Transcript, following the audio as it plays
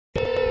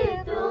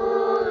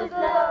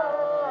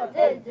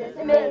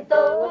में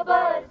तो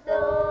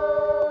बरसो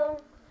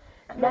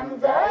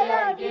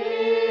नमजायागी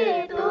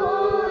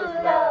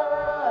दूसरा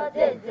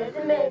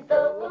में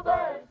तो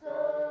बरसो.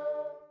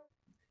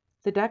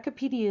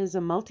 Ladakhipedia is a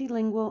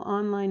multilingual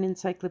online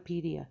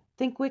encyclopedia.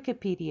 Think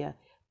Wikipedia,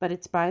 but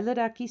it's by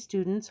Ladakhi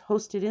students,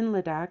 hosted in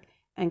Ladakh,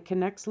 and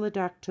connects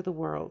Ladakh to the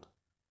world.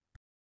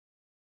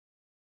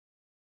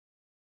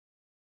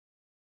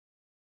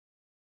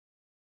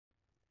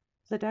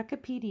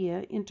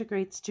 Ladakhipedia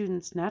integrates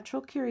students'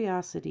 natural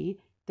curiosity,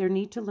 their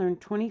need to learn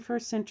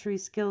 21st century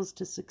skills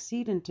to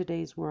succeed in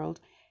today's world,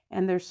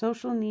 and their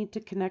social need to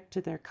connect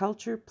to their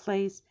culture,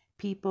 place,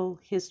 people,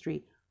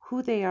 history,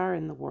 who they are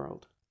in the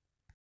world.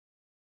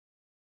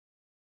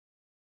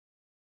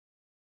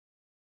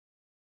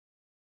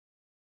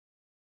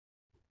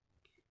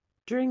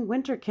 During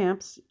winter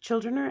camps,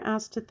 children are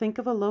asked to think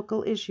of a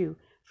local issue,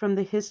 from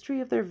the history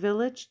of their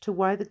village to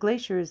why the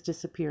glacier is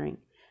disappearing.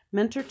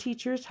 Mentor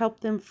teachers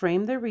help them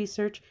frame their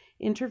research,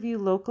 interview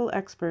local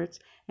experts,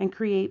 and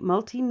create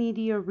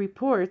multimedia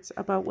reports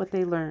about what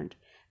they learned.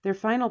 Their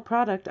final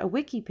product, a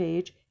wiki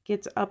page,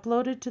 gets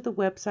uploaded to the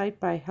website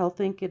by Health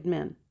Inc.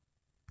 admin.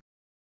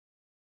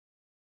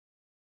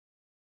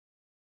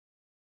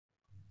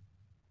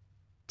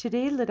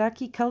 Today,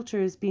 Ladakhi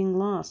culture is being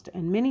lost,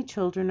 and many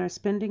children are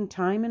spending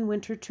time in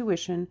winter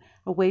tuition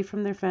away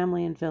from their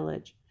family and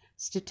village.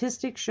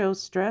 Statistics show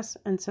stress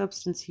and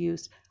substance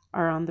use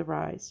are on the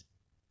rise.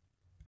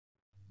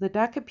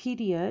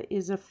 Ladakhipedia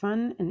is a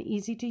fun and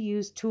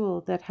easy-to-use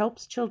tool that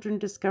helps children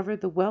discover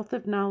the wealth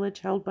of knowledge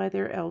held by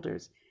their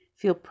elders,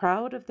 feel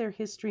proud of their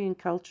history and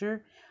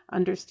culture,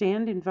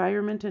 understand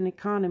environment and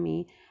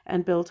economy,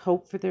 and build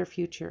hope for their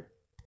future.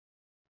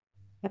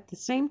 At the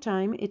same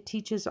time, it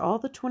teaches all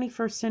the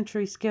 21st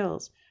century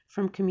skills,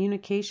 from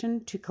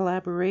communication to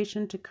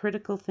collaboration to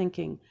critical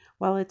thinking,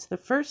 while it's the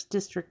first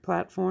district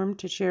platform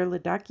to share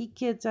Ladakhi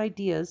kids'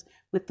 ideas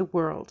with the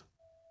world.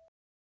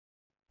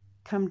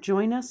 Come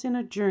join us in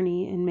a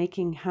journey in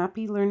making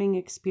happy learning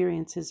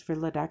experiences for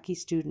Ladakhi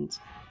students.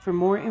 For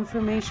more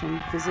information,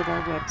 visit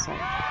our website.